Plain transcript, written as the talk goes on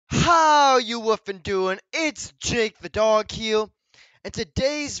How you woofing doing? It's Jake the Dog here. In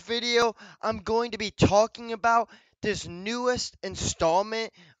today's video, I'm going to be talking about this newest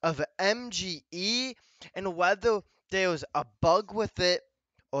installment of MGE and whether there's a bug with it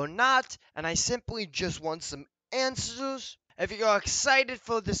or not, and I simply just want some answers. If you're excited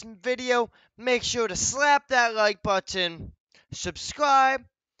for this video, make sure to slap that like button, subscribe,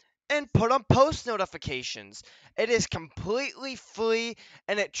 and put on post notifications. It is completely free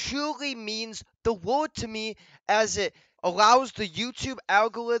and it truly means the world to me as it allows the YouTube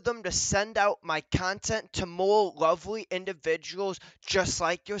algorithm to send out my content to more lovely individuals just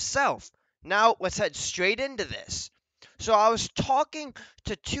like yourself. Now, let's head straight into this. So, I was talking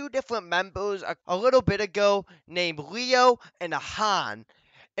to two different members a little bit ago named Leo and Han,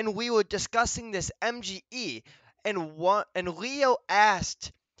 and we were discussing this MGE. And Leo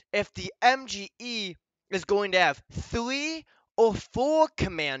asked if the MGE is going to have 3 or 4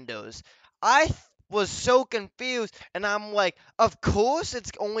 commandos. I was so confused, and I'm like, of course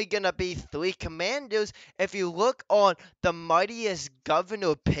it's only going to be 3 commandos. If you look on the Mightiest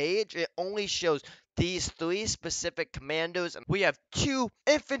Governor page, it only shows these 3 specific commandos. We have 2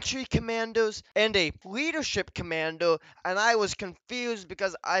 infantry commandos and a leadership commando, and I was confused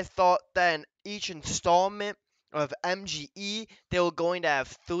because I thought that in each installment of MGE, they were going to have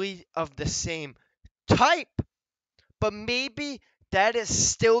 3 of the same type. But maybe that is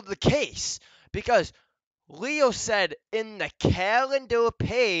still the case, because Leo said in the calendar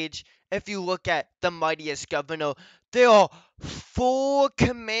page, if you look at the Mightiest Governor, there are 4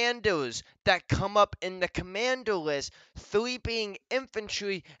 commandos that come up in the commander list, 3 being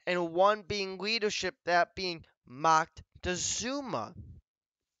infantry and 1 being leadership, that being Moctezuma.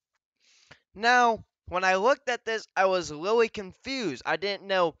 Now, when I looked at this, I was really confused. I didn't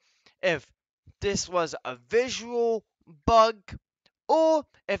know if this was a visual bug or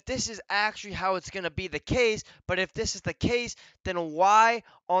if this is actually how it's going to be the case. But if this is the case, then why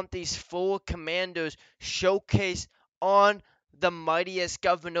aren't these 4 commandos showcased on the Mightiest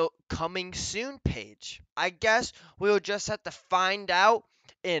Governor Coming Soon page? I guess we'll just have to find out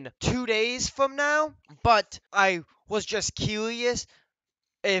in 2 days from now. But I was just curious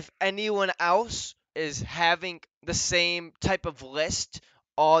if anyone else is having the same type of list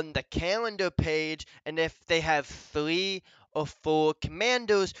on the calendar page and if they have 3 or 4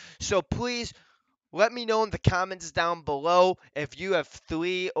 commandos. So please let me know in the comments down below if you have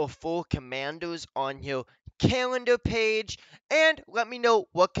 3 or 4 commandos on your calendar page, and let me know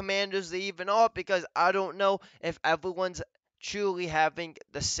what commandos they even are, because I don't know if everyone's truly having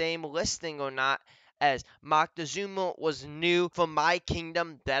the same listing or not, as Moctezuma was new for my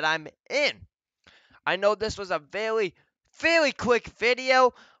kingdom that I'm in. I know this was a very quick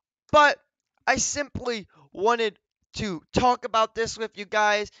video, but I simply wanted to talk about this with you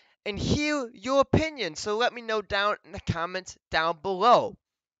guys and hear your opinion. So let me know down in the comments down below.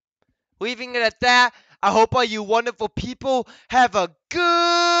 Leaving it at that, I hope all you wonderful people have a good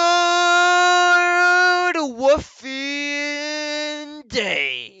woofing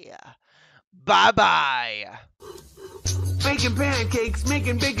day. Bye-bye. Baking pancakes,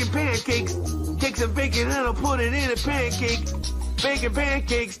 making bacon pancakes. Take some bacon and I'll put it in a pancake. Bacon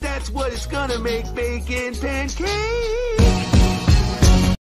pancakes, that's what it's gonna make. Bacon pancakes.